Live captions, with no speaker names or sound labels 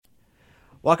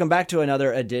Welcome back to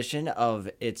another edition of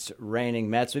It's Raining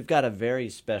Mets. We've got a very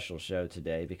special show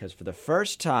today because for the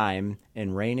first time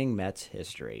in Raining Mets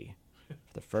history,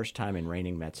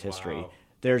 Wow.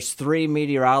 there's 3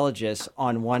 meteorologists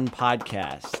on one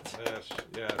podcast.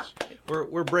 Yes.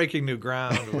 We're breaking new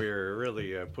ground. We're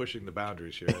really pushing the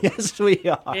boundaries here. Yes, we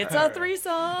are. It's a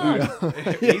threesome.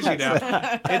 Easy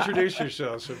now. Introduce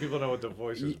yourself so people know what the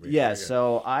voices mean. Yeah, Okay.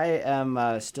 so I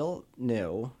am still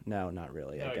new. No, not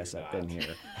really. No, I guess you're I've been not.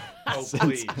 here. Oh,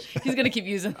 please. He's going to keep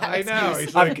using that I know. excuse.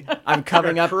 He's like, I'm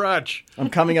coming up. crutch. I'm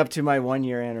coming up to my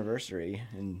 1-year anniversary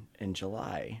in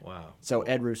July. Wow. So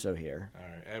Ed Russo here. All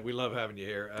right. And we love having you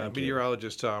here. Thank you.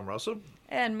 Meteorologist Tom Russell.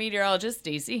 And meteorologist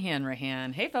Stacey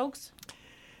Hanrahan. Hey, folks.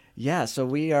 Yeah, so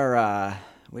we are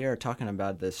talking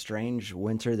about the strange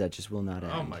winter that just will not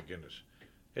end. Oh, my goodness.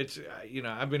 It's,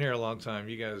 I've been here a long time.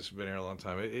 You guys have been here a long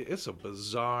time. It's a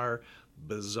bizarre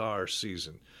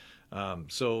season.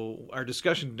 So our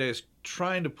discussion today is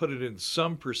trying to put it in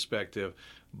some perspective,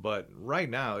 but right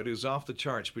now it is off the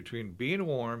charts between being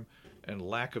warm and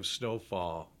lack of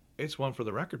snowfall. It's one for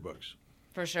the record books.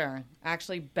 For sure.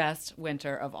 Actually, best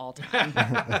winter of all time.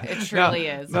 It truly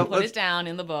is. now Put let's- it down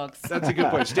in the books. That's a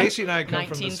good point. Stacy and I come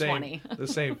from the 1920.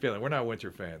 same feeling. We're not winter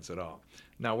fans at all.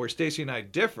 Now, where Stacy and I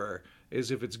differ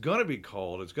is if it's going to be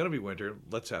cold, it's going to be winter,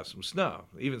 let's have some snow.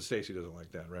 Even Stacy doesn't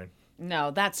like that, right?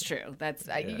 No, that's true. That's,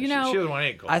 Yeah, you she know, doesn't want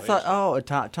any cold. I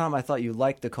thought, Tom, I thought you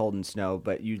liked the cold and snow,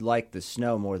 but you like the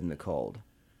snow more than the cold.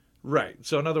 Right.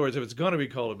 So, in other words, if it's going to be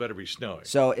cold, it better be snowing.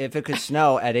 So if it could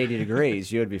snow at 80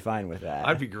 degrees, you would be fine with that.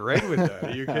 I'd be great with that. Are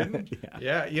you kidding?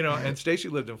 Yeah. And Stacy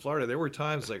lived in Florida. There were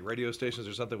times like radio stations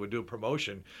or something would do a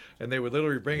promotion, and they would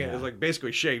literally bring it. It was like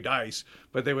basically shaved ice,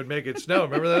 but they would make it snow.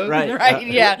 Remember those? Right. right,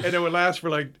 yeah. And it would last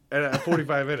for like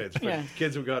 45 minutes. But Yeah.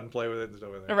 kids would go out and play with it and stuff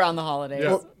like that. Around the holidays. Yeah.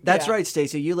 Well, that's Yeah. right,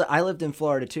 Stacey. I lived in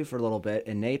Florida too for a little bit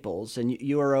in Naples, and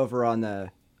you were over on the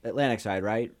Atlantic side,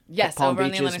 right? Yes, Palm over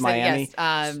Beaches, on the Atlantic Miami.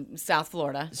 side. Yes, South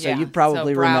Florida. So yeah. you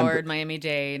probably Broward, remember-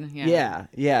 Miami-Dade.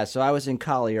 Yeah. So I was in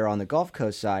Collier on the Gulf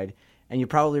Coast side, and you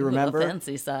probably remember. The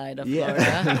fancy side of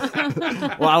Yeah.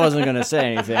 Florida. Well, I wasn't going to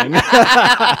say anything.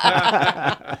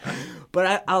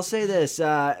 But I'll say this,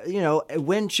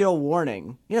 wind chill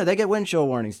warning. They get wind chill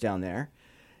warnings down there.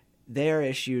 They're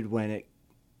issued when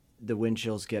the wind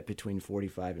chills get between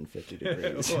 45 and 50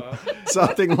 degrees. Well,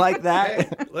 Something like that. hey,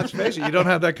 let's face it, you don't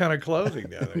have that kind of clothing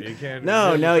down there. You can't.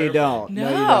 No, you don't.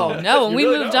 No. When You we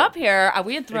really moved don't. up here,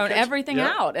 we had thrown Because- everything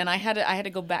yeah. out, and I had to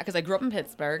go back because I grew up in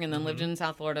Pittsburgh and then lived in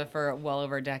South Florida for well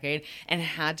over a decade, and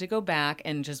had to go back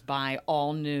and just buy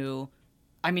all new.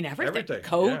 I mean, everything.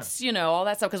 Coats, all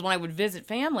that stuff. Because when I would visit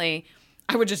family,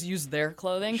 I would just use their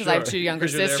clothing because I have Sure. 2 younger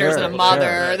 'Cause you're there sisters for and a them. mother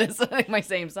Sure. that's like my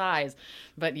same size.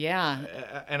 But yeah,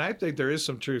 And I think there is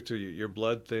some truth to your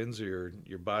blood thins or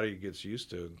your body gets used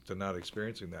to not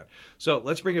experiencing that. So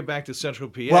let's bring it back to Central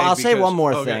PA. Well, I'll say because- one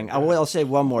more okay, thing. go ahead. I'll say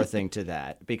one more thing to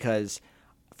that because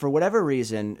for whatever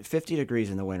reason, 50 degrees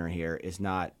in the winter here is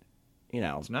not,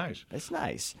 It's nice. it's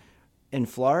nice. In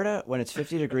Florida, when it's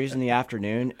 50 degrees in the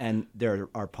afternoon and there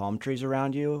are palm trees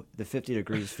around you, the 50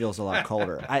 degrees feels a lot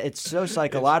colder. It's so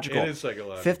psychological. It is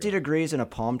psychological. 50 degrees in a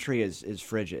palm tree is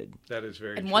frigid. That is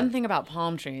very and true. one thing about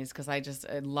palm trees, because I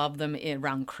love them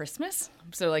around Christmas.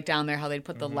 So like down there, how they'd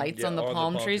put the lights Yeah, on the on the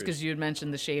palm palm trees, trees. because you had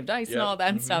mentioned the shaved ice and Yep. all that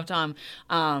and stuff, Tom.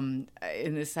 And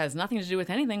this has nothing to do with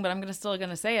anything, but I'm still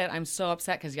gonna say it. I'm so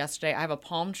upset because yesterday I have a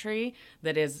palm tree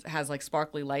that has like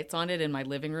sparkly lights on it in my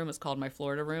living room. It's called my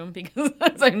Florida room because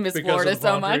I miss Because of Florida the so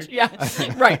palm much. tree?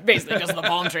 Yeah, right. Basically, because of the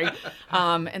palm tree.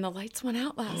 And the lights went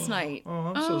out last night.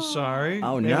 Oh, I'm so sorry.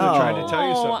 Oh, Maybe no. they're trying to tell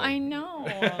you Oh, something. I know.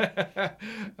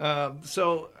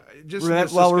 So just in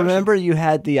this Well, discussion- remember you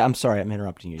had the. I'm sorry, I'm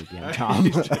interrupting you again,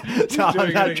 Tom. Tom, doing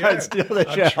I'm not it trying to again. steal the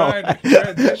I'm show. trying to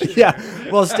transition.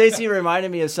 Yeah. Well, Stacy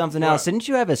reminded me of something else. What? Didn't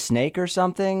you have a snake or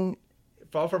something?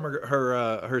 Fall from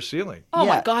her ceiling. Oh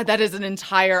Yeah. my God, that is an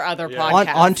entire other Yeah.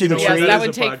 podcast. Onto the You know yes, what, tree. that is would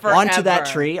a take podcast. forever. Onto that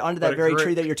tree, onto But that a very great-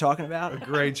 tree that you're talking about.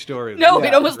 Great story. No, Yeah.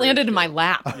 it almost landed in my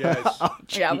lap. Yes.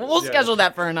 Yeah, we'll Yeah. schedule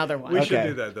that for another one. We should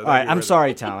do that, though. All right, That'd be I'm worth it.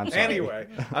 sorry, Tom. I'm sorry. Anyway,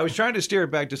 I was trying to steer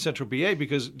it back to Central PA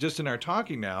because just in our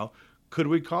talking now, could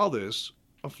we call this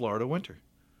a Florida winter?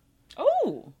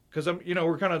 Oh, Because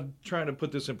we're kind of trying to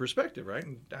put this in perspective, right?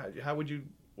 And how would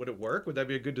it work? Would that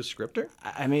be a good descriptor?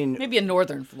 I mean, maybe a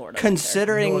northern Florida. Northern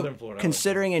considering Florida,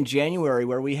 considering in January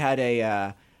where we had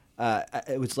a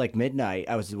it was like midnight.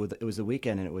 It was the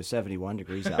weekend, and it was 71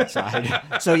 degrees outside.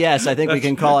 So yes, I think we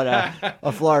can call it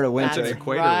a Florida winter. That's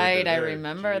right. I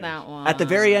remember that one. At the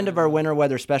very end of our winter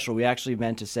weather special, we actually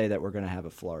meant to say that we're going to have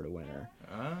a Florida winter.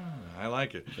 I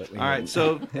like it. All right,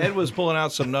 so Ed was pulling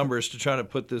out some numbers to try to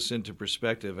put this into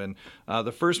perspective, and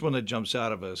the first one that jumps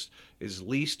out of us is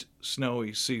least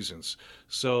snowy seasons.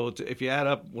 So if you add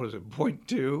up, what is it,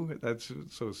 0.2? That's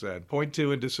so sad.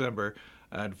 0.2 in December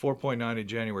and 4.9 in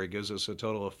January gives us a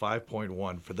total of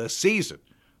 5.1 for the season.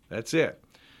 That's it.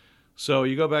 So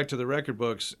you go back to the record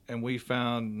books, and we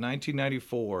found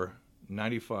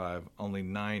 1994-95, only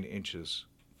 9 inches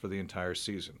for the entire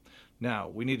season. Now,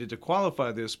 we needed to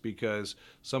qualify this because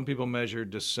some people measure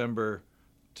December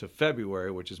to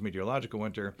February, which is meteorological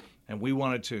winter, and we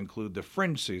wanted to include the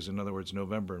fringe season, in other words,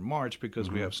 November and March,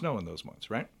 because we have snow in those months,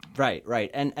 right?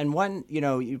 Right. And one,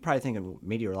 you probably think of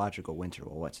meteorological winter.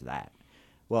 Well, what's that?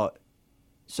 Well,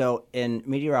 so in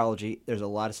meteorology, there's a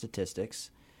lot of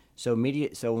statistics. So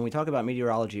when we talk about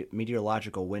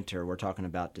meteorological winter, we're talking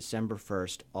about December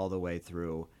 1st all the way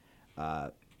through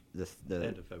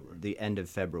the end of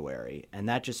February, and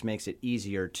that just makes it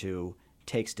easier to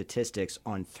take statistics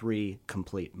on 3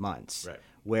 complete months. Right.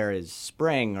 Whereas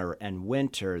spring and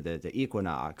winter, the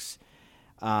equinox,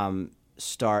 the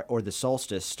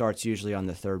solstice starts usually on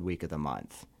the 3rd week of the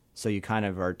month. So you kind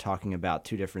of are talking about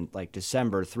 2 different, like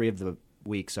December, 3 of the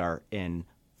weeks are in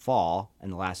fall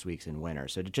and the last week's in winter.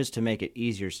 So just to make it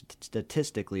easier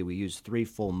statistically, we use 3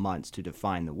 full months to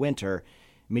define the winter,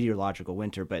 meteorological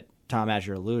winter. But Tom, as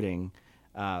you're alluding,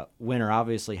 winter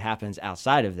obviously happens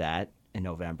outside of that in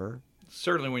November.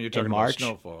 Certainly when you're talking about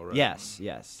snowfall, right? Yes.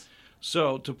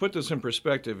 So to put this in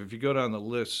perspective, if you go down the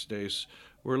list, Stace,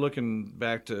 we're looking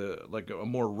back to like a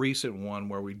more recent one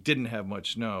where we didn't have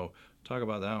much snow. Talk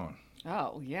about that one.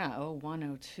 Oh, yeah.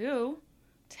 102.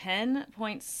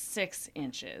 10.6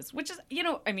 inches, which is,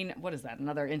 what is that?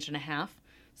 Another inch and a half?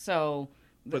 So...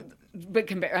 But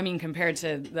compared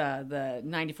to the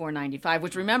 94-95,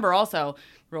 which remember also,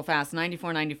 real fast,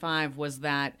 94-95 was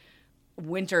that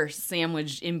winter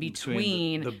sandwiched in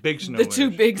between the big snow the 2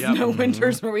 big yep. snow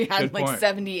winters where we had Good point.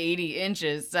 70, 80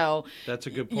 inches. So that's a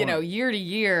good point. Year to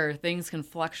year, things can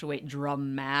fluctuate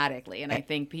dramatically. And I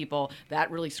think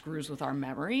that really screws with our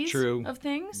memories of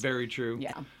things. Very true.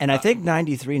 Yeah. And I think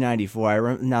 93,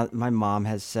 94, now my mom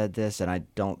has said this, and I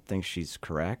don't think she's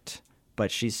correct. But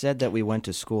she said that we went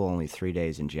to school only 3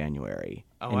 days in January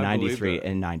in 93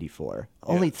 and 94.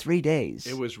 Yeah. Only 3 days.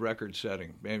 It was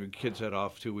record-setting. Maybe kids had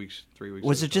off 2 weeks, 3 weeks.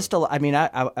 Was it just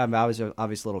I was a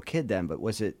obvious little kid then, but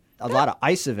was it a lot of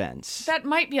ice events? That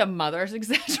might be a mother's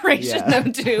exaggeration, though,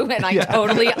 too. And I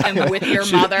totally am with your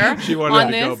mother she wanted on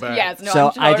to this. Go back. Yes,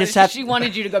 no, so she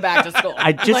wanted you to go back to school.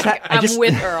 I'm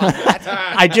with her on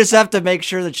that. I just have to make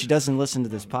sure that she doesn't listen to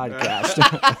this podcast.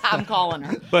 I'm calling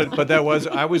her. But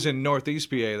I was in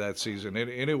Northeast PA that season, and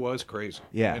it was crazy.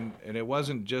 Yeah. And it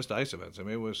wasn't just ice events. I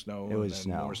mean, it was snow. More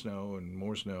snow and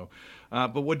more snow.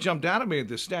 But what jumped out at me at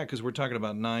this stat, because we're talking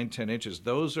about 9-10 inches,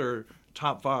 those are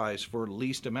top 5s for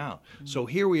least amount. Mm-hmm. So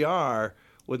here we are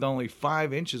with only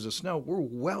 5 inches of snow. We're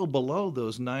well below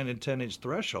those 9 and 10 inch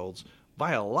thresholds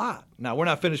by a lot. Now, we're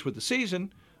not finished with the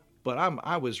season, but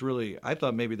I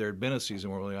thought maybe there had been a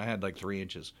season where I had like 3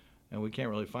 inches. And we can't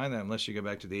really find that unless you go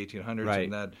back to the 1800s,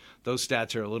 right. And those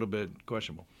stats are a little bit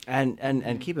questionable.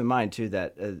 And keep in mind, too,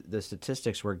 that the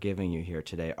statistics we're giving you here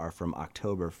today are from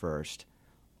October 1st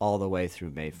all the way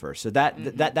through May 1st. So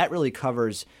that really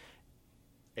covers...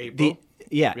 April?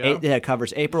 It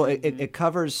covers April. It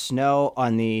covers snow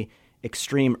on the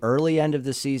extreme early end of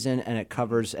the season, and it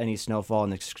covers any snowfall in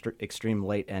the extreme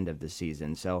late end of the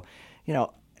season. So,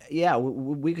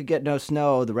 we could get no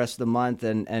snow the rest of the month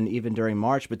and even during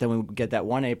March, but then we get that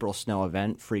one April snow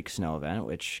event, freak snow event,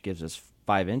 which gives us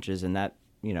 5 inches, and that,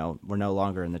 we're no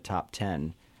longer in the top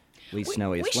 10 least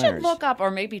snowiest winters. We should look up, or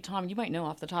maybe, Tom, you might know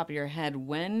off the top of your head,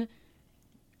 when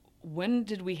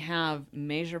did we have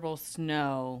measurable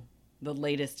snow the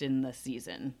latest in the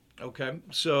season? Okay,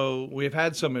 so we've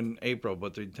had some in April,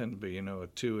 but they tend to be, a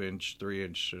 2-inch,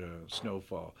 3-inch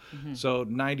snowfall. Mm-hmm. So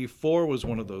 94 was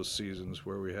one of those seasons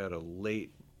where we had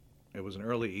it was an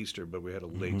early Easter, but we had a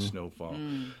late snowfall.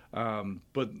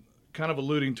 But kind of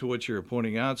alluding to what you were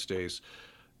pointing out, Stace,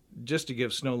 just to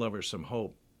give snow lovers some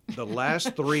hope, the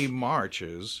last 3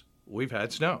 Marches, we've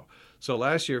had snow. So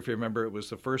last year, if you remember, it was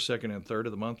the 1st, 2nd, and 3rd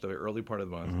of the month, the early part of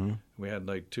the month. Mm-hmm. We had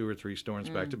like 2 or 3 storms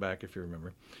back to back, if you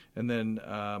remember. And then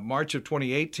March of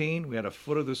 2018, we had a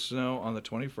foot of the snow on the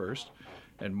 21st.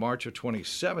 And March of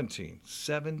 2017,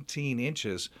 17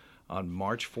 inches on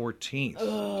March 14th. Do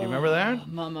you remember that?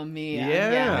 Mamma mia.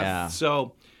 Yeah.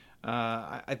 So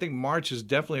I think March is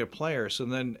definitely a player. So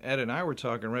then Ed and I were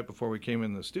talking right before we came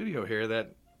in the studio here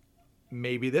that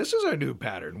maybe this is our new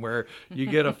pattern where you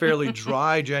get a fairly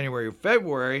dry January,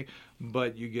 February,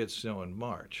 but you get snow in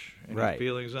March. Any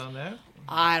feelings on that?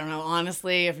 I don't know.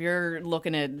 Honestly, if you're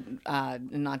looking at,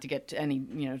 not to get any,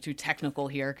 too technical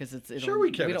here, because sure we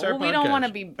can. We don't want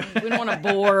to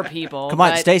bore people. Come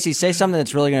on, Stacy, say something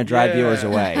that's really going to drive viewers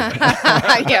away.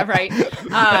 Yeah, right.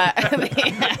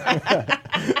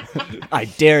 I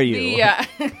dare you.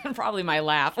 Probably my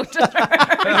laugh would just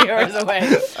drive viewers away.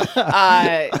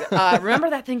 Remember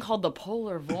that thing called the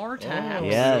polar vortex?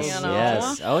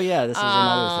 Yes. Oh yeah, this is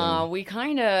another thing. We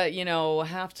kind of,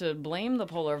 have to blame the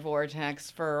polar vortex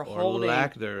for holding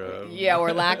lack thereof.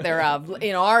 or lack thereof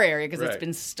in our area because it's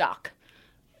been stuck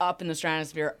up in the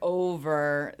stratosphere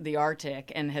over the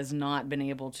Arctic and has not been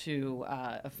able to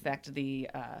affect the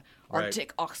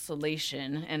Arctic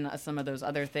oscillation and some of those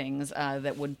other things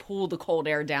that would pull the cold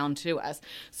air down to us.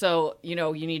 So,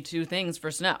 you need two things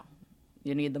for snow.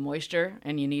 You need the moisture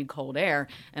and you need cold air.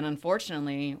 And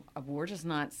unfortunately, we're just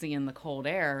not seeing the cold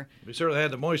air. We certainly had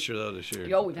the moisture, though, this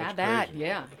year. We've had that.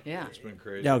 Yeah. It's been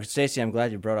crazy. No, Stacey, I'm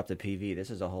glad you brought up the PV.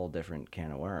 This is a whole different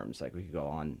can of worms. Like, we could go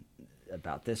on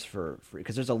about this for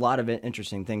because there's a lot of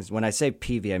interesting things. When I say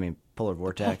PV, I mean polar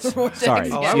vortex.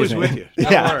 Sorry. I was with you.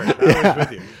 I was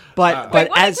with you. But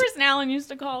what did Chris Allen used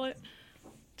to call it?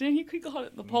 Didn't he call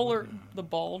it the bulge?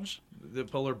 The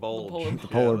polar bulge. The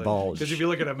polar bulge. Because if you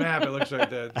look at a map, it looks like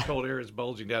the cold air is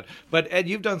bulging down. But, Ed,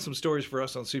 you've done some stories for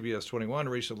us on CBS 21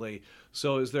 recently.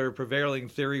 So is there a prevailing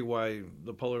theory why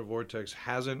the polar vortex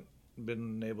hasn't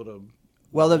been able to...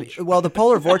 Well, the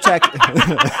polar vortex...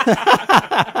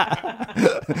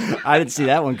 I didn't see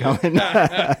that one coming.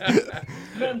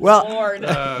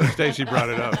 Stacy brought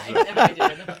it up. So. I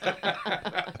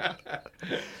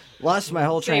did. Lost my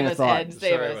whole train of thought. Ed,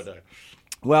 Sorry about that.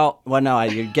 Well, no,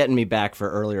 you're getting me back for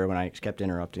earlier when I kept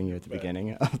interrupting you at the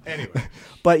beginning. Anyway.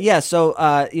 But yeah, so,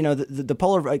 the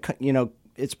polar,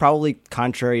 it's probably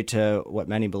contrary to what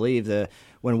many believe.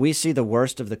 When we see the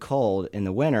worst of the cold in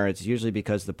the winter, it's usually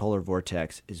because the polar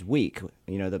vortex is weak.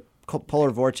 The polar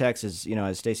vortex is,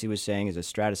 as Stacy was saying, is a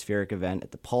stratospheric event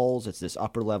at the poles. It's this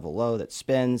upper level low that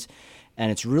spins. And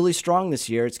it's really strong this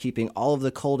year. It's keeping all of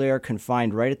the cold air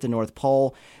confined right at the North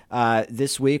Pole.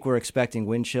 This week, we're expecting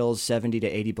wind chills 70 to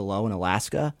 80 below in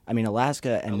Alaska. I mean,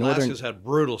 Alaska and Alaska's had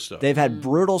brutal stuff. They've had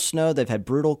brutal snow. They've had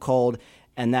brutal cold.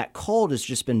 And that cold has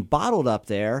just been bottled up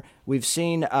there. We've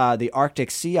seen the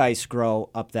Arctic sea ice grow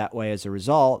up that way as a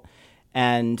result.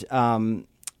 And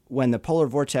when the polar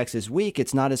vortex is weak,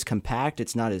 it's not as compact.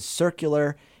 It's not as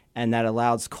circular. And that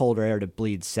allows colder air to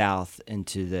bleed south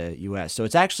into the U.S. So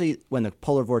it's actually when the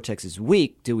polar vortex is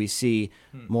weak do we see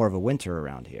more of a winter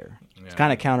around here. Yeah. It's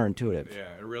kind of counterintuitive.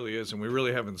 Yeah, it really is. And we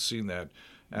really haven't seen that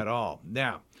at all.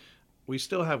 Now, we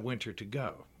still have winter to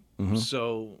go. Mm-hmm.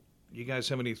 So you guys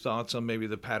have any thoughts on maybe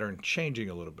the pattern changing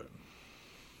a little bit?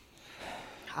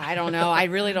 I don't know. I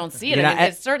really don't see it.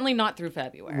 It's certainly not through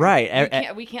February.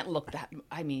 Right. We can't look that.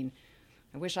 I mean,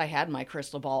 I wish I had my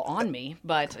crystal ball on me,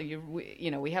 but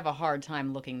we have a hard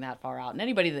time looking that far out. And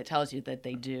anybody that tells you that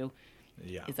they do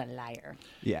is a liar.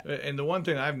 Yeah. And the one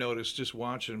thing I've noticed just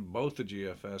watching both the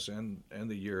GFS and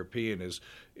the European is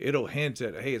it'll hint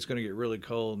at, hey, it's going to get really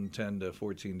cold in 10 to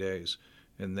 14 days.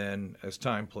 And then as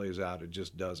time plays out, it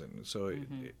just doesn't. So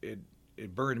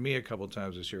it burned me a couple of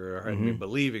times this year. I had me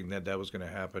believing that was going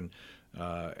to happen.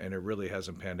 And it really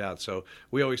hasn't panned out. So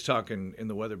we always talk in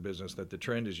the weather business that the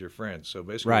trend is your friend. So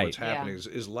basically what's happening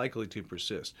is likely to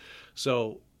persist.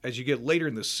 So as you get later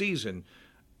in the season,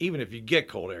 even if you get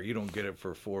cold air, you don't get it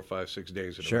for 4, 5, 6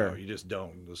 days in a row. You just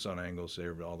don't. The sun angles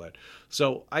there and all that.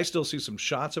 So I still see some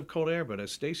shots of cold air, but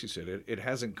as Stacy said, it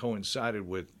hasn't coincided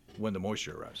with when the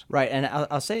moisture arrives. Right. And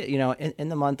I'll say, in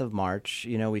the month of March,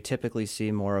 we typically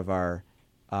see more of our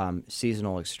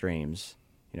seasonal extremes.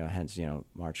 Hence,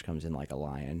 March comes in like a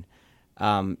lion.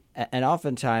 And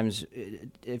oftentimes,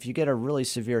 if you get a really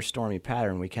severe stormy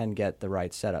pattern, we can get the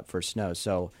right setup for snow.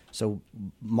 So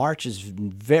March is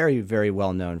very, very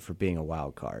well known for being a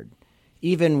wild card.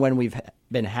 Even when we've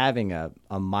been having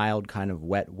a mild kind of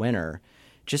wet winter,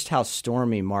 just how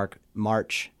stormy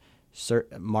March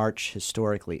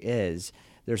historically is,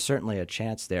 there's certainly a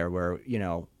chance there where,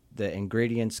 the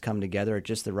ingredients come together at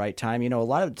just the right time. A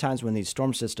lot of the times when these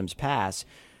storm systems pass,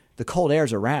 the cold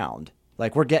air's around.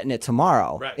 Like, we're getting it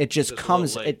tomorrow. Right. It just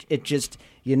comes,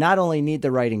 you not only need the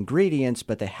right ingredients,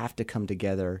 but they have to come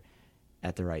together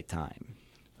at the right time.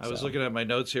 I was looking at my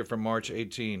notes here from March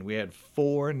 18. We had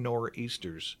 4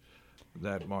 nor'easters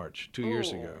that March 2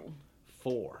 years ago.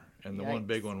 4. And the one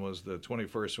big one was the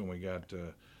 21st when we got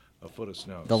a foot of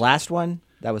snow. The last one?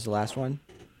 That was the last one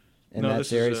in that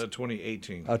series? This is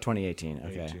 2018. Oh, 2018.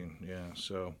 Okay. 18, yeah.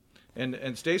 So,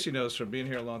 and Stacy knows from being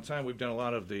here a long time, we've done a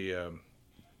lot of the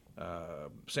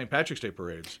St. Patrick's Day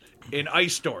parades in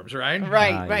ice storms, right?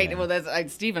 Right. Yeah. Well,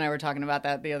 Steve and I were talking about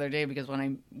that the other day because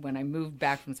when I moved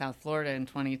back from South Florida in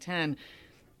 2010,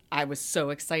 I was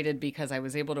so excited because I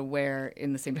was able to wear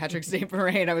in the St. Patrick's Day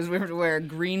parade. I was able to wear a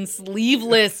green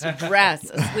sleeveless dress,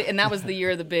 and that was the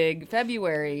year of the big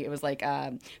February. It was like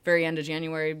very end of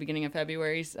January, beginning of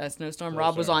February, snowstorm.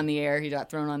 Rob was on the air. He got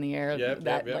thrown on the air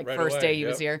right first away. day he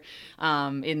was here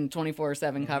in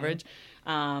 24/7 coverage.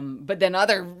 But then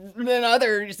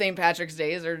other St. Patrick's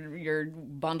Days you're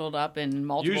bundled up in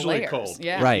multiple usually layers. Cold.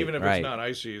 Yeah. Right. Even if it's not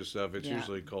icy and stuff, it's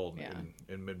usually cold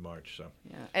in mid-March. So.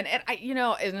 Yeah. And I,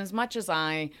 and as much as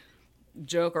I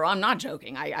joke, or I'm not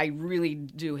joking, I really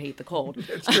do hate the cold.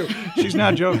 It's true. She's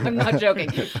not joking. I'm not joking.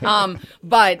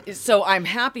 But so I'm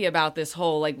happy about this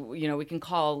whole, we can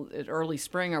call it early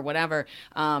spring or whatever.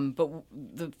 But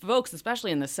the folks,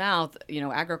 especially in the South,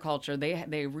 agriculture,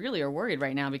 they really are worried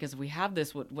right now because we have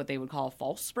this, what they would call a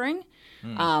false spring,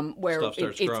 where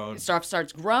stuff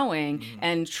starts growing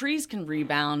and trees can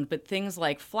rebound. But things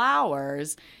like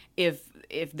flowers, if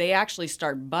they actually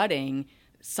start budding,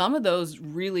 some of those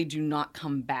really do not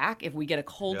come back if we get a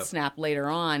cold snap later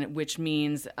on, which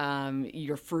means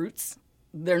your fruits,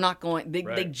 they're not going,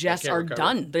 they just are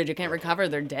done. They can't recover.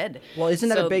 They're dead. Well, isn't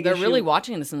that a big issue? They're really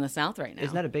watching this in the South right now.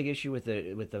 Isn't that a big issue with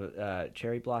the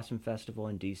Cherry Blossom Festival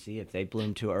in D.C.? If they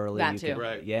bloom too early, that too.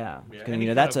 Right. Yeah.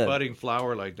 And that's a budding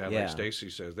flower like that, like Stacy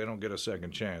says, they don't get a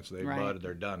second chance. They bud,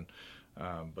 they're done.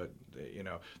 But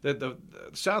the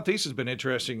Southeast has been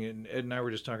interesting, and Ed and I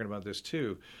were just talking about this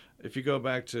too. If you go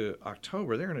back to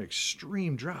October, they're in an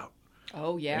extreme drought.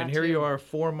 Oh, yeah. And here you are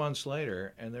 4 months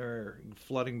later, and they're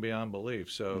flooding beyond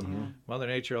belief. So Mother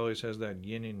Nature always has that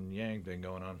yin and yang thing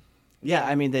going on. Yeah,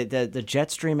 I mean, the jet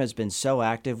stream has been so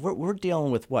active. We're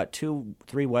dealing with,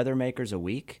 2-3 weather makers a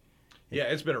week? Yeah,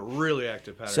 it's been a really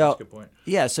active pattern. So, that's a good point.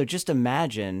 Yeah, so just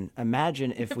imagine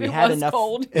if we it had was enough.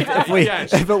 Cold.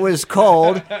 If it was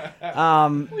cold,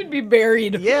 we'd be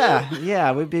buried.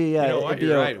 Yeah, we'd be.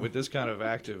 You're right. With this kind of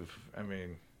active, I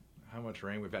mean, how much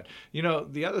rain we've had.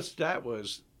 The other stat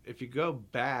was, if you go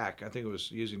back, I think it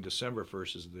was using December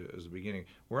 1st as the beginning.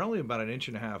 We're only about 1.5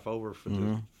 inches over for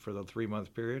the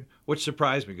 3-month period, which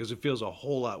surprised me because it feels a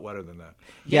whole lot wetter than that.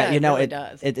 Yeah, it really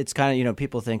does. It's kind of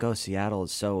people think, oh, Seattle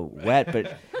is so wet,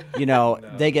 but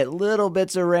they get little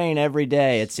bits of rain every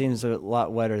day. It seems a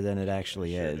lot wetter than it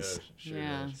actually is. Sure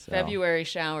does. February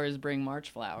showers bring March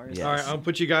flowers. Yes. All right, I'll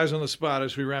put you guys on the spot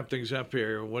as we wrap things up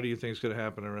here. What do you think is going to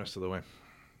happen the rest of the way?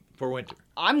 For winter,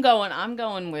 I'm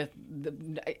going with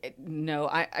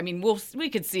I mean, we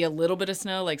could see a little bit of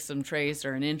snow, like some trace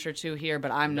or an inch or two here,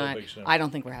 but I'm not. I don't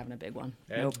think we're having a big one.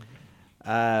 Ed? Nope.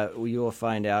 You will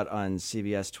find out on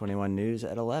CBS 21 News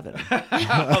at 11.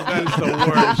 That is the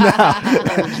worst.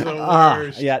 That is the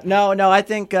worst. Yeah, no. I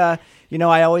think I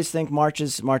always think March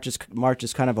is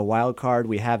kind of a wild card.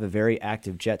 We have a very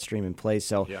active jet stream in place,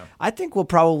 so I think we'll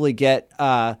probably get.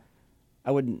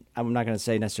 I'm not going to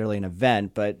say necessarily an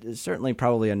event, but certainly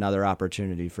probably another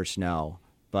opportunity for snow.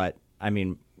 But I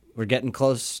mean, we're getting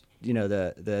close.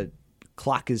 The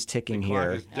clock is ticking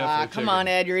here. Come on,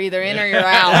 Ed, you're either in or you're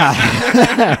out.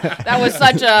 That was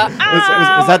such a.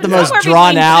 Was that the most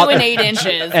drawn out, 2 and 8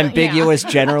 inches, ambiguous,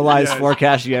 generalized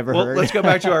forecast you ever heard? Let's go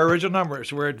back to our original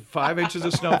numbers. We're at 5 inches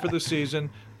of snow for the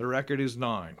season. The record is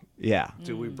 9. Yeah.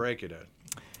 Do we break it, Ed?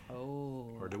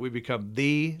 Or do we become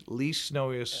the least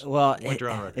snowiest winter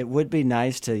on record? It would be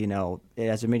nice to,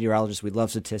 as a meteorologist, we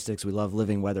love statistics. We love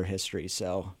living weather history.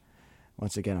 So,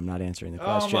 once again, I'm not answering the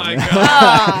question. Oh, my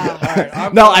God.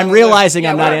 Right, I'm realizing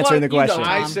I'm not answering the question.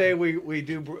 I say we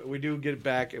do get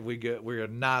back, and we are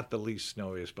not the least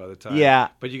snowiest by the time. Yeah.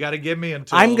 But you got to give me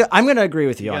until. I'm going to agree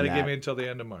with you on that. You got to give me until the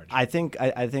end of March. I think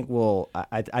I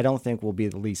don't think we'll be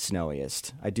the least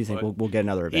snowiest. I do think we'll get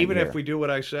another event. Even here. if we do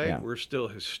what I say, we're still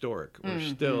historic. We're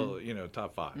still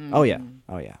top 5. Oh yeah.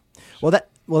 Well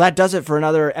that does it for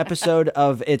another episode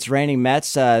of It's Raining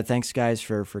Mets. Thanks guys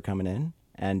for coming in.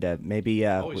 And maybe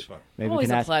always fun. Maybe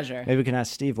always a pleasure. Maybe we can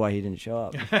ask Steve why he didn't show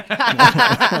up.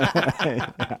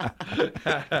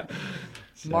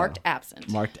 Marked absent.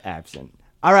 Marked absent.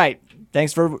 All right.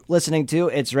 Thanks for listening to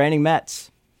It's Raining Mets.